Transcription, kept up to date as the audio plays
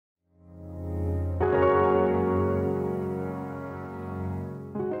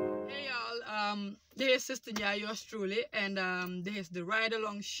is Sister Nya, yours truly, and this is the Ride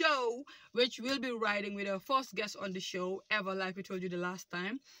Along Show, which we'll be riding with our first guest on the show ever, like we told you the last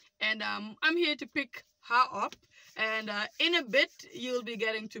time. And I'm here to pick her up, and in a bit you'll be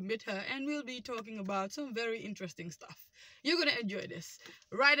getting to meet her, and we'll be talking about some very interesting stuff. You're gonna enjoy this.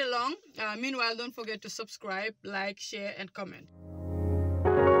 Ride along. Meanwhile, don't forget to subscribe, like, share, and comment.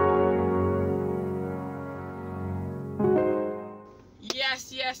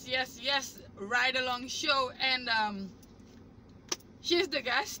 Yes. Ride Along Show, and she's the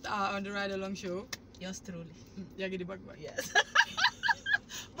guest on the Ride Along Show. Yours truly. Yagidi Bagba. Yes.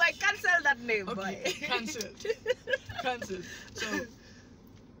 Boy, cancel that name, Okay, boy. Cancelled. So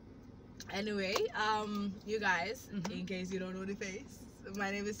anyway, you guys, in case you don't know the face,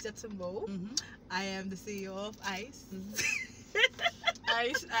 my name is JATOU MBOWE. I am the CEO of ICE.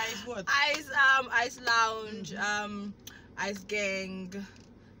 Ice what? Ice Lounge, Ice Gang,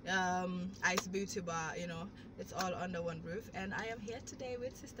 Ice Beauty Bar, you know, it's all under one roof. And I am here today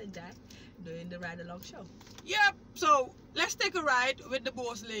with Sister Jack doing the Ride Along Show. Yep, so let's take a ride with the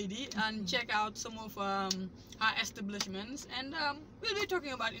boss lady and check out some of her establishments, and we'll be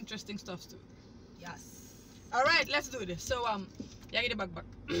talking about interesting stuff too. Yes. All right, let's do this. So Yagidi Bagba.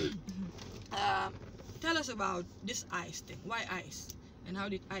 Tell us about this ice thing. Why ice? And how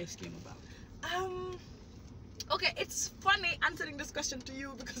did ice came about? Okay, it's funny answering this question to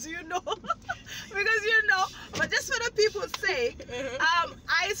you because you know, but just for the people say,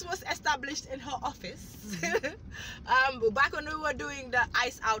 ICE was established in her office, back when we were doing the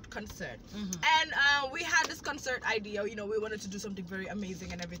Ice Out concert, and we had this concert idea, you know, we wanted to do something very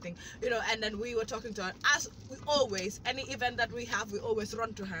amazing and everything, you know, and then we were talking to her, as we always, any event that we have, we always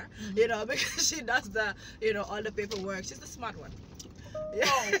run to her, you know, because she does the, you know, all the paperwork. She's the smart one.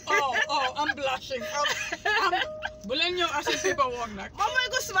 Yeah. Oh, I'm blushing. Bulan yung asin paperwork na. Mama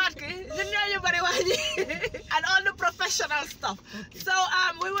ko smart ke. And all the professional stuff. Okay. So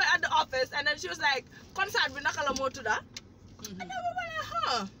we were at the office, and then she was like, "Concert we nakala mo to that." And then we were like,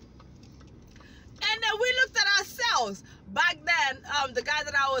 "Huh." And then we looked at ourselves. Back then, the guy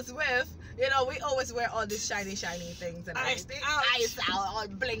that I was with, you know, we always wear all these shiny things and everything. Ice out, all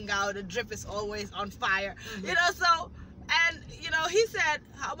bling out. The drip is always on fire. You know, so. And, you know, he said,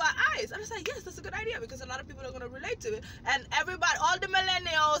 "How about ice?" And I was like, "Yes, that's a good idea," because a lot of people are going to relate to it. And everybody, all the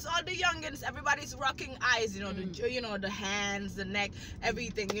millennials, all the youngins, everybody's rocking ice, you know, the hands, the neck,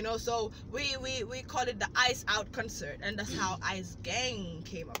 everything, you know. So we call it the Ice Out concert, and that's how Ice Gang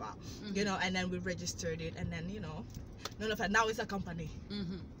came about, you know. And then we registered it, and then, you know, none of that. Now it's a company.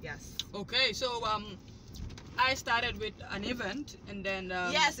 Yes. Okay, so I started with an event, and then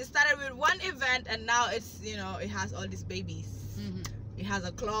yes, it started with one event, and now it's, you know, it has all these babies. It has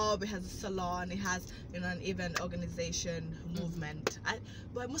a club, it has a salon, it has, you know, an event organization movement.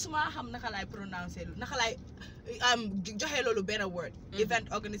 But musuma ham nakalay pronounce it. Nakalay johe lolu better word.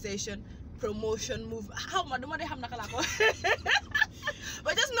 Event organization, promotion move. How much do they have nakalako?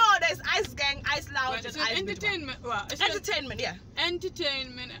 But just know there's Ice Gang, Ice Lounge, and Ice entertainment. Entertainment, yeah.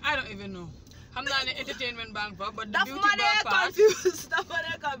 Entertainment. I don't even know. I'm not an entertainment bank, but the that's beauty bar part. Confused.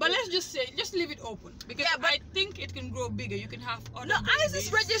 But let's just say, just leave it open, because yeah, I think it can grow bigger. You can have other. No, Ice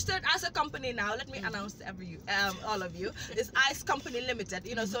is registered as a company now. Let me announce to all of you. It's Ice Company Limited.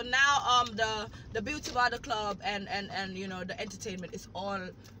 You know, so now the beauty bar, the club, and you know, the entertainment is all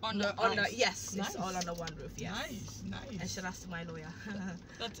under yes, nice. It's all under one roof. Yes. Nice. And shout out to my lawyer.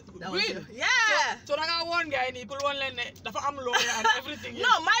 That's real. Yeah. So I got one guy, and he put one line. I'm lawyer and everything.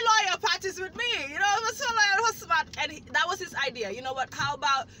 No, my lawyer parties with me. You know, it was so loyal, it was smart, and that was his idea. You know what? How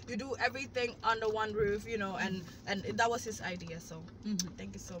about you do everything under one roof? You know, and that was his idea. So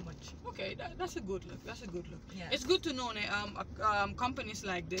thank you so much. Okay, that's a good look. That's a good look. Yeah. It's good to know companies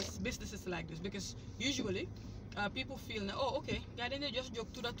like this, businesses like this, because usually people feel, oh, okay, yeah, then they just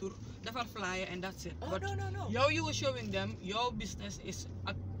joke to the tour, they will flyer, and that's it. Oh, but no. You were showing them your business is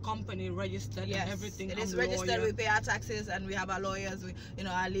a company registered, yes, and everything. It is registered. We pay our taxes, and we have our lawyers, you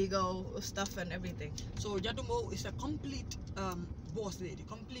know, our legal stuff and everything. So JATOU MBOWE is a complete boss lady,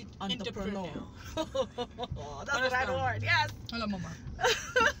 complete entrepreneur. That's the right word. Yes. Hello, mama.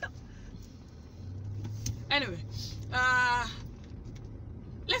 Anyway,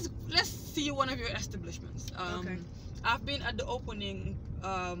 let's see one of your establishments. Okay. I've been at the opening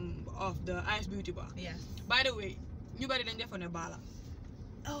of the Ice Beauty Bar. Yes. By the way, nobody didn't for Nebala.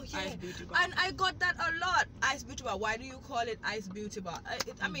 Oh yeah. Ice Beauty Bar. And I got that a lot. Ice Beauty Bar. Why do you call it Ice Beauty Bar?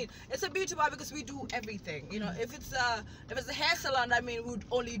 I mean, it's a beauty bar because we do everything. You know, if it's a hair salon, I mean, we'd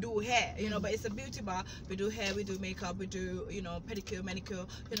only do hair. You know, but it's a beauty bar. We do hair, we do makeup, we do, you know, pedicure, manicure,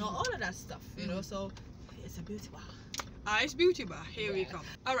 you know, all of that stuff. You know, so it's a beauty bar. Ice Beauty Bar. Here we Yeah. come.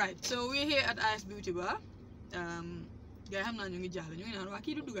 All right, so we're here at Ice Beauty Bar. Guys, I'm not going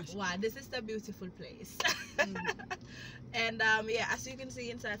to Wow, this is the beautiful place. And yeah, as you can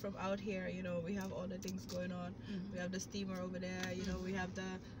see inside from out here, you know, we have all the things going on. We have the steamer over there, you know, we have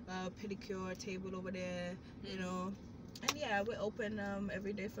the pedicure table over there, you know. And yeah, we're open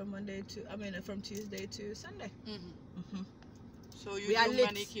every day from from Tuesday to Sunday. So you We are do lit.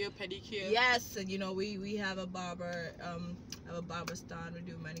 manicure, pedicure? Yes, and you know, we have a barber stand. We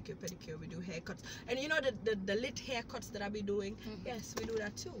do manicure, pedicure, we do haircuts. And you know the lit haircuts that I be doing, yes, we do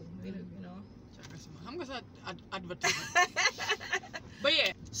that too. You know. I'm going to advertise. But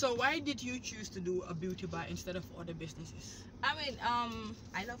yeah, so why did you choose to do a beauty bar instead of other businesses? I mean,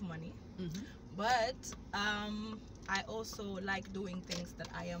 I love money, but I also like doing things that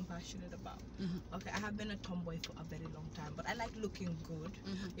I am passionate about. Okay, I have been a tomboy for a very long time, but I like looking good,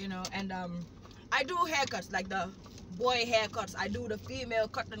 you know, and I do haircuts, like the boy haircuts, I do the female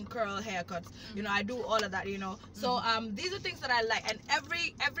cut and curl haircuts, you know, I do all of that, you know. So these are things that I like, and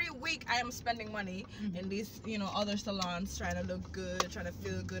every week I am spending money in these, you know, other salons, trying to look good, trying to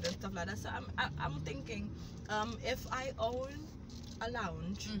feel good and stuff like that. So I'm thinking, if I own a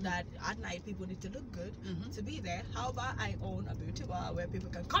lounge that at night people need to look good to be there, how about I own a beauty bar where people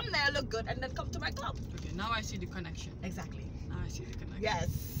can come there, look good, and then come to my club? Okay, now I see the connection. Exactly. Now I see the connection. Yes.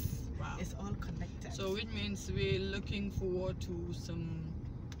 Wow. It's all connected. So it means we're looking forward to some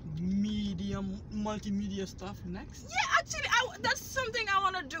multimedia stuff next. Yeah, actually, that's something I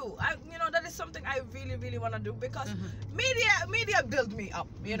want to do. You know, that is something I really want to do, because media build me up,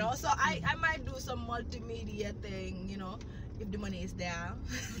 you know. So I might do some multimedia thing, you know, if the money is there.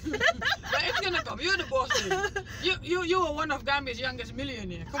 But it's gonna come. You're the boss lady. You were one of Gambia's youngest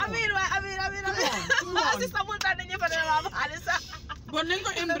millionaire. Come on. I mean. Come on. But then go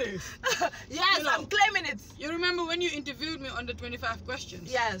embrace. Yes, You know, I'm claiming it. You remember when you interviewed me on the 25 questions?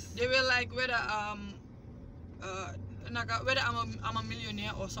 Yes. They were like whether I'm a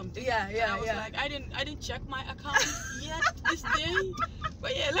millionaire or something. Yeah. And I was like, I didn't check my account yet this day.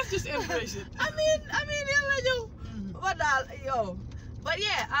 But yeah, let's just embrace it. I mean, but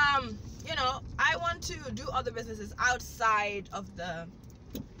yeah, you know, I want to do other businesses outside of the,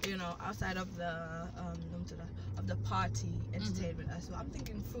 you know, of the party entertainment as well. I'm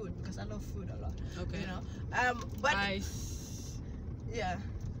thinking food, because I love food a lot. Okay. You know, but Ice. yeah,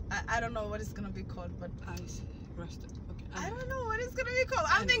 I don't know what it's gonna be called, but Ice roasted. Okay. I don't know what it's gonna be called.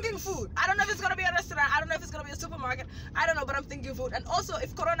 I'm thinking food. I don't know if it's gonna be a restaurant. I don't know if it's gonna be a supermarket. I don't know, but I'm thinking food. And also,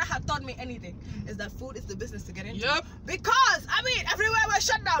 if Corona had taught me anything, is that food is the business to get into. Yep. Because I mean, everywhere was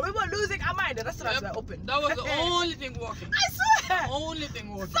shut down. We were losing our mind. The restaurants were open. That was the only thing working. I swear. The only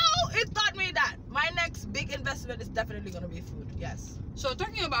thing working. So it taught me that my next big investment is definitely gonna be food. Yes. So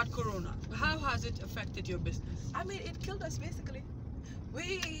talking about Corona, how has it affected your business? I mean, it killed us basically.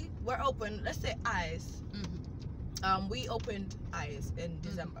 We were open. Let's say Eyes. We opened Eyes in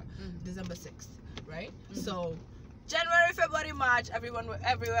December, December 6th, right? So January, February, March,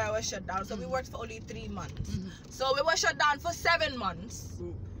 everywhere was shut down. So we worked for only 3 months. So we were shut down for 7 months,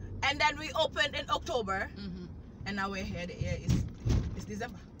 and then we opened in October, and now we're here. The year is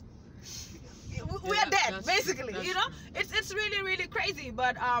December. We are dead, basically. You know, it's really crazy.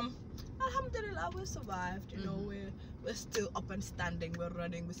 But alhamdulillah, we survived. You know, we're still up and standing. We're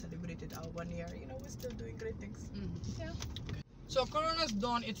running. We celebrated our 1 year. You know, we're still doing great things. Yeah. So Corona's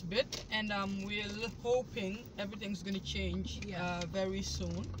done its bit, and we're hoping everything's gonna change very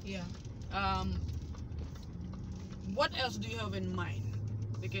soon. Yeah. What else do you have in mind?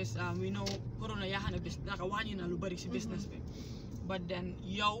 Because we know Corona business, but then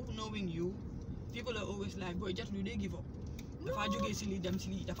knowing you, people are always like, boy, just do they give up? No. I don't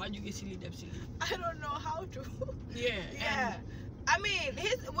know how to. Yeah. Yeah. I mean,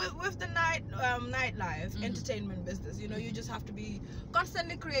 with the nightlife entertainment business, you know, you just have to be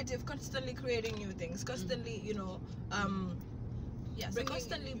constantly creative, constantly creating new things, constantly, you know,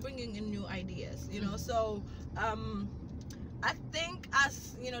 constantly bringing in new ideas, you know. So, I think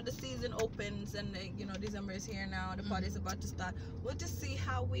as you know, the season opens and you know, December is here now, the party is about to start. We'll just see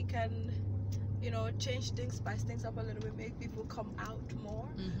how we can, you know, change things, spice things up a little bit, make people come out more,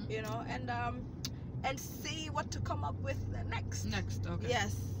 you know, and see what to come up with next. Okay.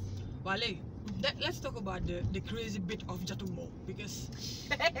 Yes. Wale, let's talk about the crazy bit of JATOU MBOWE, because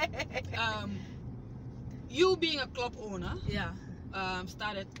you being a club owner,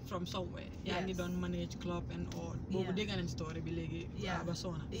 started from somewhere. Yes. You don't manage club and all. Story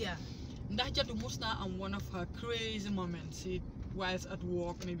Ndax JATOU Musna am one of her crazy moments whilst at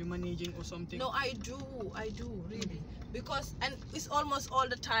work, maybe managing or something. No, I do really, because and it's almost all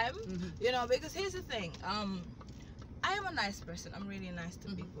the time, you know, because here's the thing, I am a nice person. I'm really nice to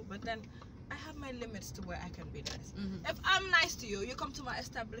people, but then I have my limits to where I can be nice. If I'm nice to you, you come to my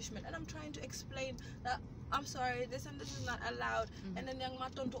establishment and I'm trying to explain that I'm sorry, this and this is not allowed, and then young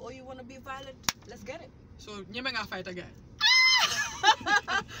matonto, oh, you want to be violent, let's get it. So you may fight again.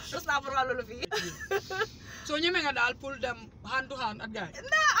 That's not for all of you. So you may pull them hand to hand again. No,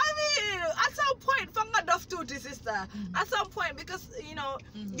 I mean, at some point, from a duff to sister, at some point, because you know,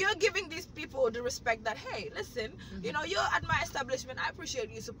 you're giving these people the respect that, hey, listen, you know, you're at my establishment, I appreciate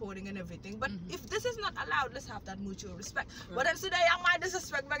you supporting and everything, but if this is not allowed, let's have that mutual respect. But then today, I might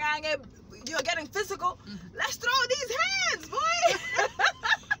disrespect, you're getting physical. Let's throw these hands,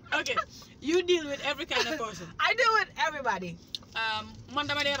 boy. Okay, you deal with every kind of person. I deal with everybody.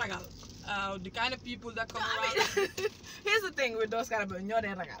 The kind of people that come I around. mean, here's the thing with those kind of people,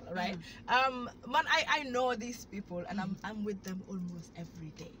 right? Man, I know these people and I'm with them almost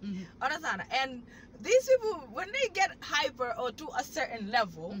every day. Understand? And these people, when they get hyper or to a certain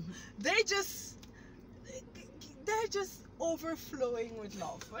level, they're just overflowing with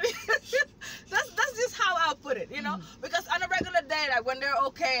love. That's just how I'll put it, you know, because on a regular day, like when they're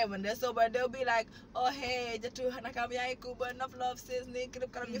okay, when they're sober, they'll be like, oh hey, JATOU enough love sis,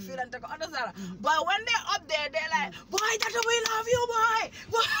 you feel and understand. But when they're up there, they're like, boy, JATOU, we love you, boy.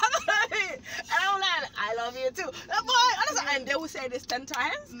 And I'm like, I love you too, boy, understand. And they will say this 10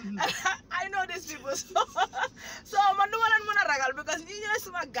 times. I know these people, so man, because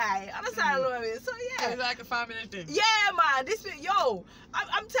you're my guy, understand? So yeah, it's like a family thing. Yeah, man, this yo,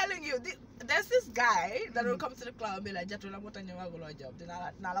 I'm telling you, there's this guy that will come to the club and be like, JATOU, I'm going to job.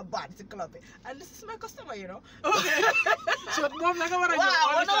 And this is my customer, you know. Okay. So mom like all the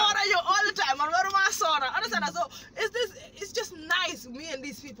time. Understand? So it's just nice, me and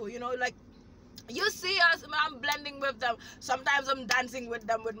these people, you know, like you see us, I'm blending with them. Sometimes I'm dancing with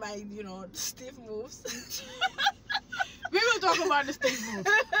them with my, you know, stiff moves. We will talk about the stiff moves.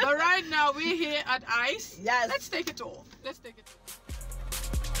 But right now we're here at ICE. Yes. Let's take it all. Let's take it all.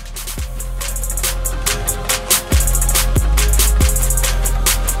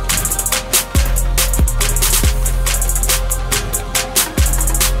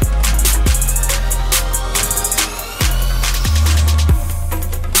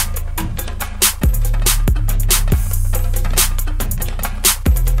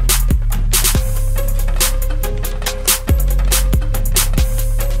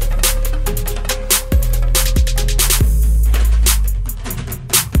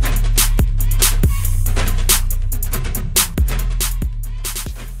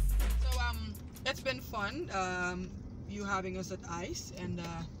 You having us at ICE, and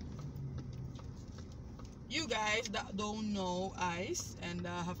you guys that don't know ICE and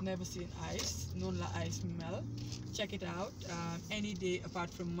have never seen ICE, Nonla ICE Mel, check it out any day apart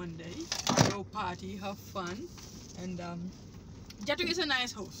from Monday. Go party, have fun, and JATOU is a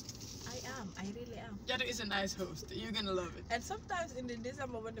nice host. I really am. JATOU is a nice host. You're gonna love it. And sometimes in the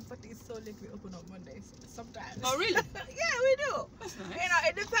December when the party is so late, we open up Mondays. Sometimes. Oh really? Yeah, we do. That's nice. You know,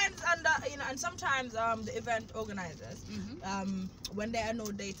 it depends on the, you know, and sometimes the event organizers, when there are no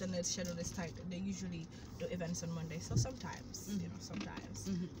dates and the schedule is tight, they usually do events on Monday. So sometimes, you know, sometimes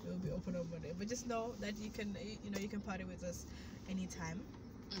it will be open on Monday. But just know that you can, you know, you can party with us anytime.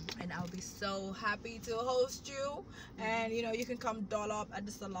 And I'll be so happy to host you, and you know, you can come doll up at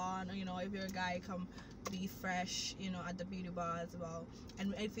the salon, or, you know, if you're a guy, come be fresh, you know, at the beauty bar as well.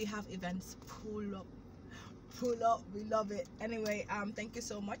 And if we have events, pull up, we love it. Anyway, thank you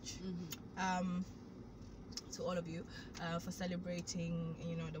so much to all of you for celebrating,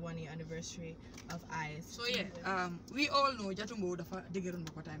 you know, the 1-year anniversary of ICE. So yeah, we all know JATOU Mbowe dafa diggerun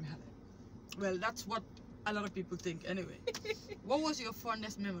ba ko time xale. Well, that's what a lot of people think anyway. What was your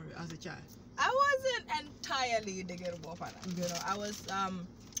fondest memory as a child? I wasn't entirely digging Bofana. You know, I was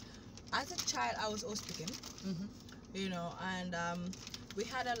as a child I was speaking. You know, and we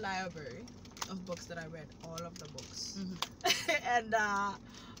had a library of books that I read all of the books. And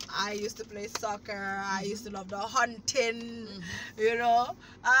I used to play soccer. I used to love the hunting. You know,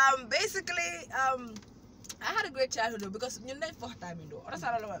 basically I had a great childhood though, because you didn't for time you know.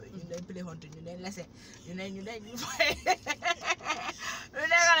 You didn't play hunting, you didn't listen, you didn't play. You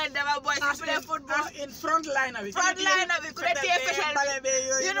didn't boys play football in front line of it.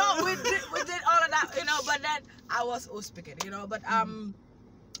 You know, we did all of that, you know. But then I was speaking, you know. But I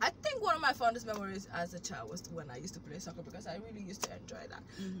think one of my fondest memories as a child was when I used to play soccer, because I really used to enjoy that.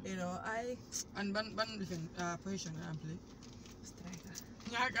 You know, and one different position I play. Striker.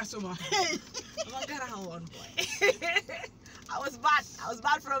 I'm a girl one boy. I was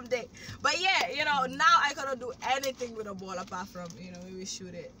bad from day. But yeah, you know, now I cannot do anything with a ball apart from, you know, we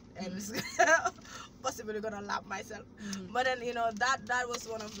shoot it and it's possibly gonna lap myself. But then that was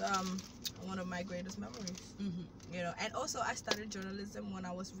one of my greatest memories. And also I started journalism when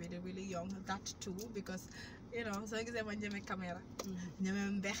I was really, really young. That too, because so I guess when camera,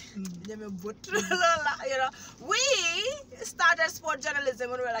 we started sport journalism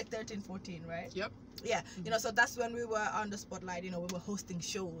when we were like 13, 14, right? Yep. Yeah, so that's when we were on the spotlight. We were hosting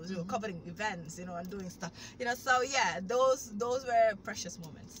shows, we were covering events, and doing stuff. So yeah, those were precious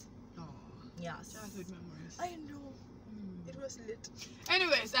moments. Oh, yes. Childhood memories. I know. It was lit.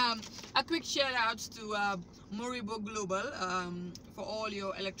 Anyways, a quick shout out to Moribo Global for all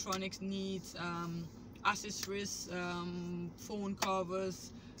your electronics needs, accessories, phone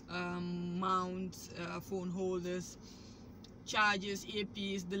covers, mounts, phone holders, chargers,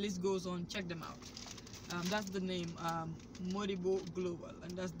 APs, the list goes on. Check them out. That's the name, Moribo Global,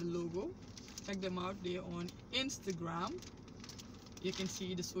 and that's the logo. Check them out. They're on Instagram. You can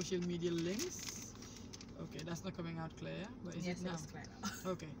see the social media links. Okay, that's not coming out clear, but is it now? It's clear now.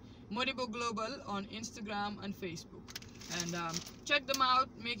 Okay, Moribo Global on Instagram and Facebook, and check them out.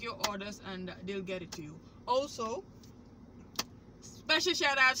 Make your orders, and they'll get it to you. Also, special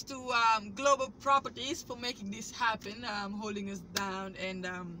shout outs to Global Properties for making this happen, holding us down, and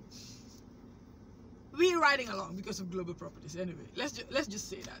we're riding along because of Global Properties. Anyway, let's just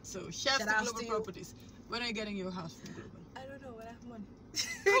say that. So shout out to Global Properties. When are you getting your house from Global? I don't know when I have money.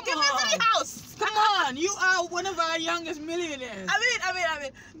 Come Give me a free house. Come on, you are one of our youngest millionaires. I mean.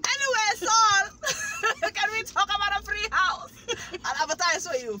 Anyway, Saul, can we talk about a free house? I'll advertise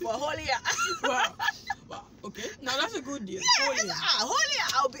for you for a whole year. Wow. Okay. Now that's a good deal. Yeah, whole year.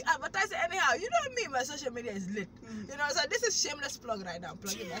 I'll be advertising anyhow. You know me, my social media is lit. So this is shameless plug right now.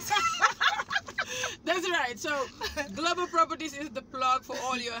 Plugging myself. That's right. So Global Properties is the plug for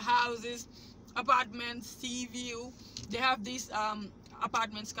all your houses, apartments, sea view. They have these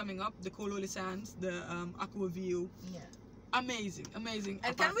apartments coming up, the Kololi Sands, the Aqua View. Yeah. Amazing.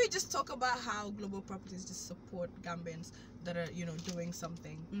 And can we just talk about how Global Properties just support Gambians that are, doing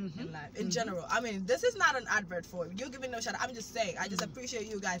something in life in general? I mean, this is not an advert for you. You're giving no shout out. I'm just saying, I just appreciate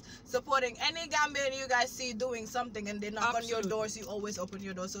you guys supporting any Gambian you guys see doing something, and they knock on your doors. You always open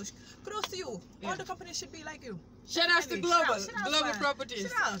your doors. So kudos to you. All the companies should be like you. Shout out to Global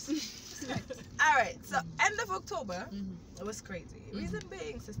Properties. Shout out. All right, so end of October, it was crazy. Reason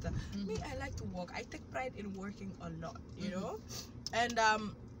being, sister, me, I like to work. I take pride in working a lot, and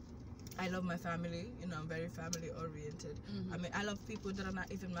I love my family. I'm very family oriented. I mean, I love people that are not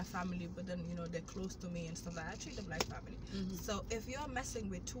even my family, but then they're close to me and stuff like that. I treat them like family. So if you're messing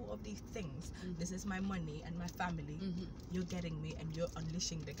with two of these things, this is my money and my family. You're getting me, and you're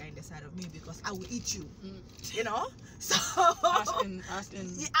unleashing the guy inside of me, because I will eat you. So as in understand?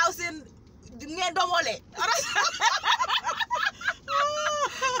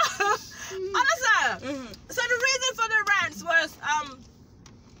 So the reason for the rants was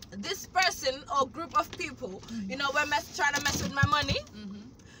this person or group of people, were trying to mess with my money.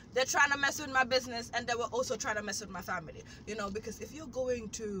 They're trying to mess with my business, and they were also trying to mess with my family. Because if you're going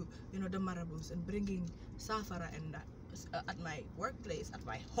to, the marabouts and bringing safara and that at my workplace, at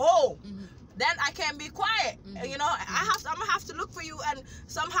my home, then I can't be quiet. I'm gonna have to look for you and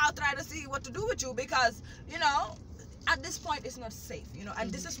somehow try to see what to do with you, because at this point it's not safe,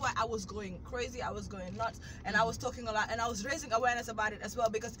 and this is why I was going crazy, I was going nuts, and I was talking a lot, and I was raising awareness about it as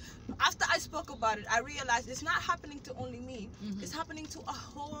well, because after I spoke about it, I realized it's not happening to only me. It's happening to a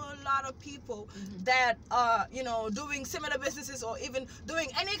whole lot of people that are doing similar businesses, or even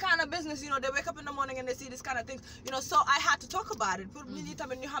doing any kind of business. They wake up in the morning and they see this kind of things, so I had to talk about it.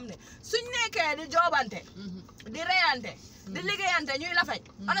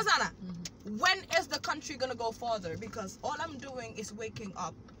 When is the country gonna go further? Because all I'm doing is waking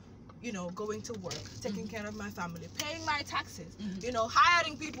up, going to work, taking care of my family, paying my taxes,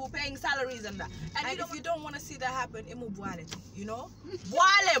 hiring people, paying salaries and that. And if you don't want to see that happen, you know? You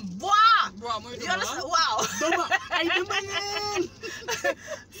understand? Wow.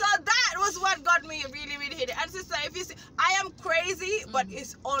 So that was what got me really, really hit it. And sister, if you see, I am crazy, but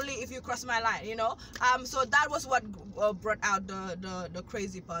it's only if you cross my line, So that was what brought out the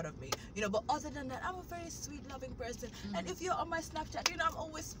crazy part of me, But other than that, I'm a very sweet, loving person. And if you're on my Snapchat, I'm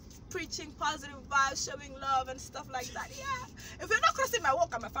always preaching positive vibes, showing love and stuff like that. Yeah. If you're not crossing my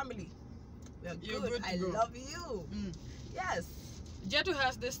walk, I'm a family. You're good. I love you. Yes. JATOU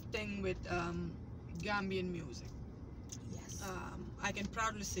has this thing with Gambian music. Yes. I can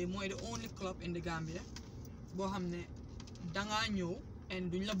proudly say mooy the only club in the Gambia boo xam ne dangaa ñëw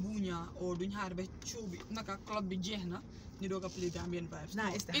and duñ la buuñaa or duñ xaar ba show bi naka club bi jeex na you don't play Gambian vibes. Nah,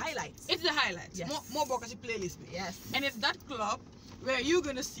 No, it's the highlights. It's the highlights. Yes. More Bokasi playlist. Yes. And it's that club where you're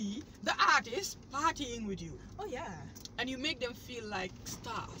gonna see the artist partying with you. Oh yeah. And you make them feel like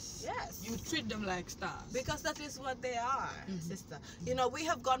stars. Yes. You treat them like stars. Because that is what they are, Mhm. sister. You know, we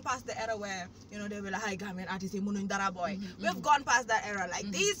have gone past the era where, you know, they were like, hi, Gambian artist, Munun Dara boy. Mhm, We have mhm. gone past that era. Like,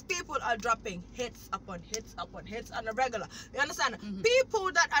 Mhm. these people are dropping hits upon hits upon hits on a regular. You understand? Mhm.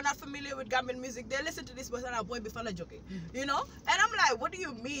 People that are not familiar with Gambian music, they listen to this person, boy, before joking. Mhm. You know? And I'm like, what do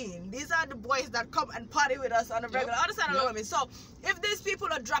you mean? These are the boys that come and party with us on a regular. Understand what I mean? So, if these people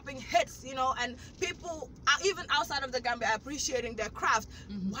are dropping hits, you know, and people, even outside of the Gambia, are appreciating their craft,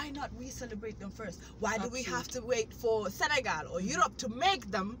 Mhm. why not we celebrate them first? Why do we Absolutely. have to wait for Senegal or Europe to make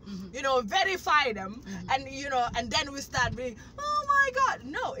them, Mhm. you know, verify them, Mhm. and, you know, and then we start being, oh my God.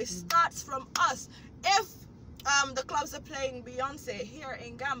 No, it starts from us. If the clubs are playing Beyonce here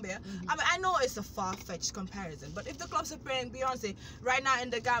in Gambia, Mhm. I mean, I know it's a far-fetched comparison, but if the clubs are playing Beyonce right now in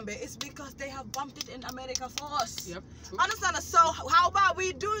the Gambia, it's because they have bumped it in America first. Yep. True. Understand? So how about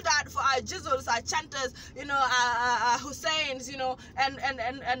we do that for our jizzles, our chanters, you know, our Husseins, you know, and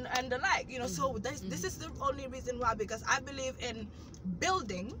the like, you know. So this is the only reason why, because I believe in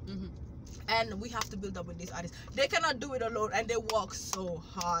building. Mhm. And we have to build up with these artists. They cannot do it alone, and they work so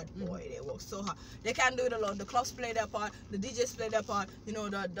hard, boy. They work so hard. They can't do it alone. The clubs play their part, the DJs play their part, you know,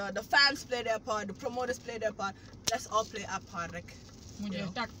 the fans play their part, the promoters play their part. Let's all play our part, like,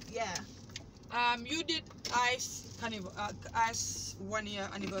 Mujhe tak. yeah. You did Ice Carnival, Ice 1 year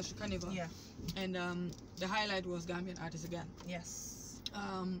anniversary carnival. Yeah. And the highlight was Gambian artists again. Yes.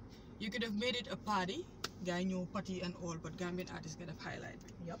 You could have made it a party, guy no party and all, but Gambian artists could have highlight.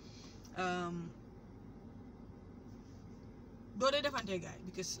 Yep. Do they defante guy?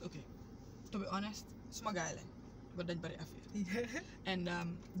 Because okay, to be honest, suma guy lañ, but dañ bari affaire. And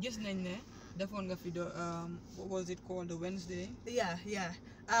gis nañ ne defoon nga fi do what was it called, the Wednesday? Yeah.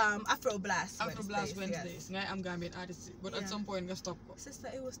 Afro Blast. Wednesdays. Ngay am Gambian artists, but at Yeah. some point nga stop ko. Sister,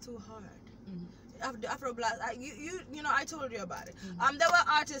 it was too hard. Mhm. The Afro Blast, you know, I told you about it. Mhm. There were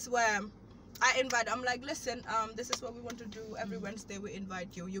artists where I invite. I'm like, listen, this is what we want to do every Wednesday. We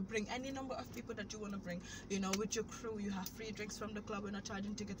invite you. You bring any number of people that you want to bring. You know, with your crew, you have free drinks from the club. We're not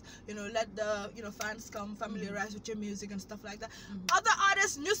charging tickets. You know, let the fans come, familiarize with your music and stuff like that. Other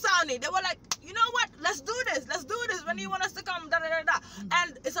artists, new sounding, they were like, you know what? Let's do this. Let's do this. When you want us to come, da da da da.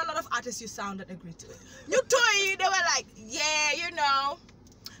 And it's a lot of artists you sound that agree to it. New Toy, they were like, yeah, you know.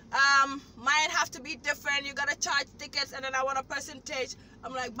 Might have to be different. You gotta charge tickets, and then I want a percentage.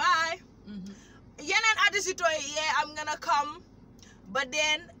 I'm like, bye. Yenen artists you told, yeah, I'm gonna come, but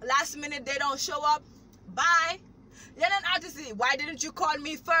then last minute they don't show up. Bye. Yenen artists, why didn't you call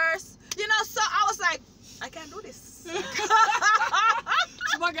me first? You know, so I was like, I can't do this.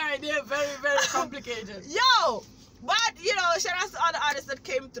 Suma guy, they're very, very complicated. Yo, but you know, shout out to other artists that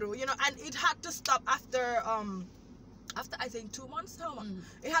came through, you know, and it had to stop after I think 2 months.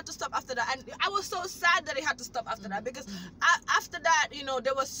 It had to stop after that, and I was so sad that it had to stop after that, because after that, you know,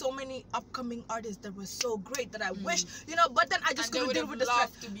 there were so many upcoming artists that were so great that I wish, you know, but then I just couldn't deal with the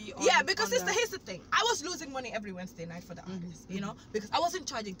stress. Yeah, because here's the thing, I was losing money every Wednesday night for the artists, you know, because I wasn't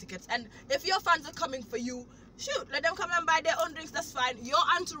charging tickets. And if your fans are coming for you, shoot, let them come and buy their own drinks, that's fine. Your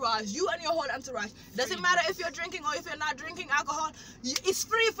entourage, you and your whole entourage, doesn't matter if you're drinking or if you're not drinking alcohol, it's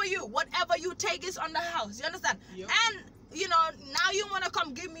free for you. Whatever you take is on the house, you understand? Yep. And you know, now you want to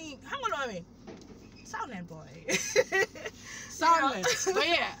come give me, hang on a minute, Soundland boy. Soundless. But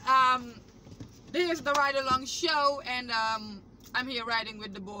yeah, this is the Ride Along show, and I'm here riding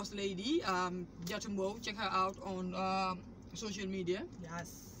with the boss lady, JATOU MBOWE. Check her out on social media.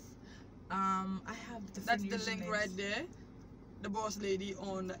 Yes. I have That's the link right there. The boss lady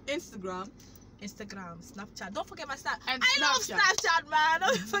on Instagram. Instagram, Snapchat. Don't forget my Snapchat. And I love Snapchat, man.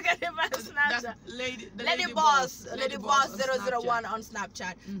 Don't forget my Snapchat. That's Lady Boss on 001 on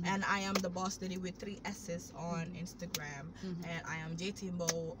Snapchat. And I am the boss lady with 3 S's on Instagram. And I am JATOU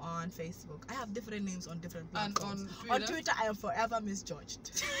MBOWE on Facebook. I have different names on different platforms. And on Twitter, I am forever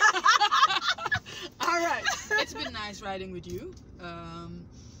misjudged. Alright. It's been nice riding with you.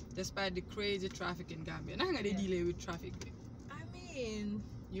 Despite the crazy traffic in Gambia. Nah nga delay with traffic. I mean,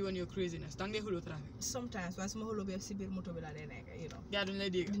 you and your craziness. Tang de hulo traffic. Sometimes, when I'm hulo be sibir moto be la de nek, you know. Yeah, don't let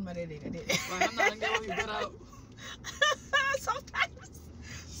it. Didn't matter de. Well, I'm not gonna you out.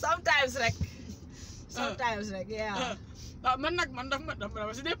 Sometimes like yeah. man nag man daf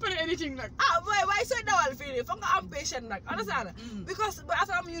ma si they pare anything nag. boy why so dawal fii nii foog nga am patient nag understand because ba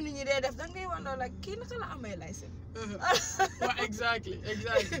after am yu nit ñi dee def da ngay wonder like kii naka la amee license. Well, exactly.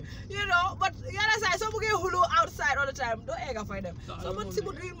 You know, but yàlla saa soo bëggee xuloo outside all the time doo egga fay dem. So man si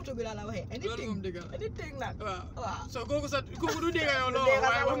bu biir moto bi laa la waxee. anything nag. waaw so kooku du dégg yow lool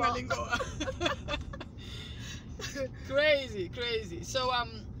waaye wax nga li nga crazy. So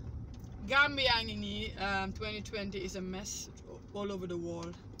Gambia ngi nii 2020 is a mess all over the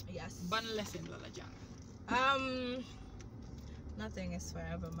world. Yes. Ban lesson la jàng. Nothing is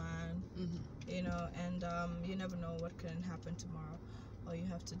forever, man. You know, and you never know what can happen tomorrow. All you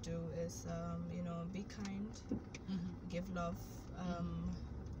have to do is you know, be kind, give love,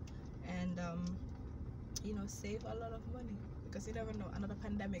 and you know, save a lot of money. Because you never know, another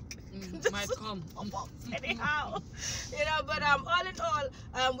pandemic might come. Anyhow, you know. But all in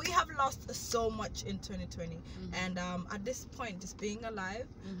all, we have lost so much in 2020, and at this point, just being alive,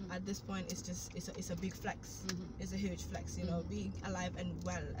 at this point, it's a big flex. It's a huge flex, you know, being alive and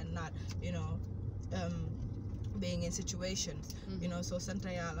well, and not, you know, being in situations, you know. So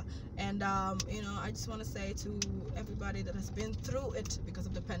Santayala, and you know, I just want to say to everybody that has been through it because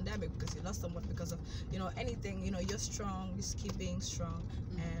of the pandemic, because you lost someone, because of, you know, anything, you know, you're strong. Just keep being strong,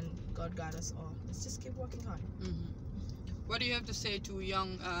 and God got us all. Let's just keep working hard. What do you have to say to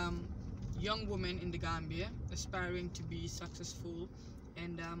young women in the Gambia aspiring to be successful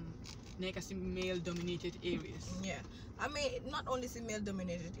and male-dominated areas? Yeah, I mean, not only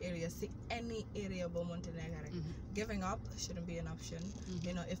male-dominated areas, see any area of Montenegro. Giving up shouldn't be an option.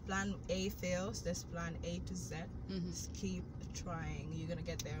 You know, if plan A fails, there's plan A to Z. Just keep trying. You're gonna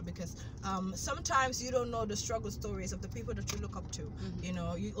get there, because sometimes you don't know the struggle stories of the people that you look up to. You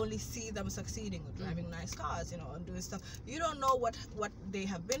know, you only see them succeeding, driving nice cars, you know, and doing stuff. You don't know what they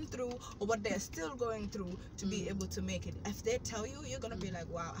have been through or what they're still going through to be able to make it. If they tell you, you're gonna be like,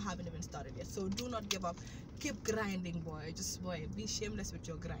 wow, I haven't even started yet. So do not give up. Keep grinding, boy. Just, boy, be shameless with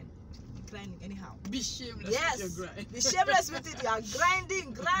your grind. Grinding anyhow. Be shameless with your grind. Be shameless with it. Yeah, grind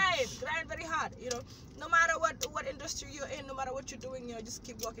very hard. You know, no matter what industry you're in, no matter what you're doing, you know, just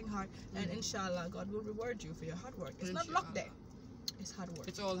keep working hard, and inshallah, God will reward you for your hard work. It's not luck there. It's hard work.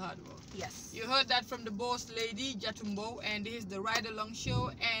 It's all hard work. Yes. You heard that from the boss lady, JATOU MBOWE, and this is the Ride Along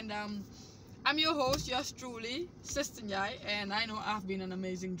Show, and I'm your host, yours truly, Sister Njai, and I know I've been an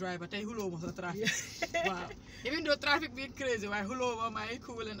amazing driver. Tay hulo mo sa traffic. Wow. Even though traffic being crazy, why hulo mo my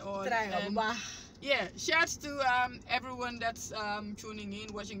cool and all. And yeah, shouts to everyone that's tuning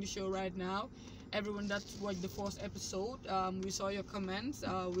in, watching the show right now. Everyone that watched the first episode, we saw your comments.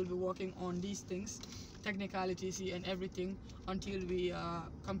 We'll be working on these things, technicalities and everything, until we are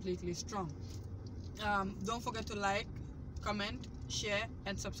completely strong. Don't forget to like, comment, share,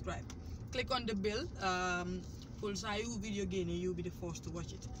 and subscribe. Click on the bell. Pulsayu video game, you'll be the first to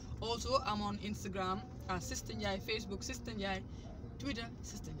watch it. Also, I'm on Instagram, Sister Njai, Facebook, Sister Njai, Twitter,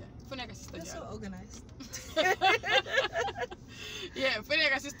 Sister Njai. You're so organized.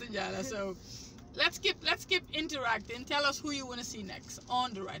 Yeah, Sister Njai. So let's keep interacting. Tell us who you want to see next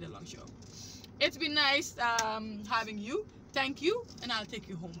on the Ride Along Show. It's been nice having you. Thank you, and I'll take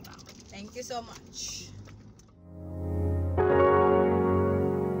you home now. Thank you so much.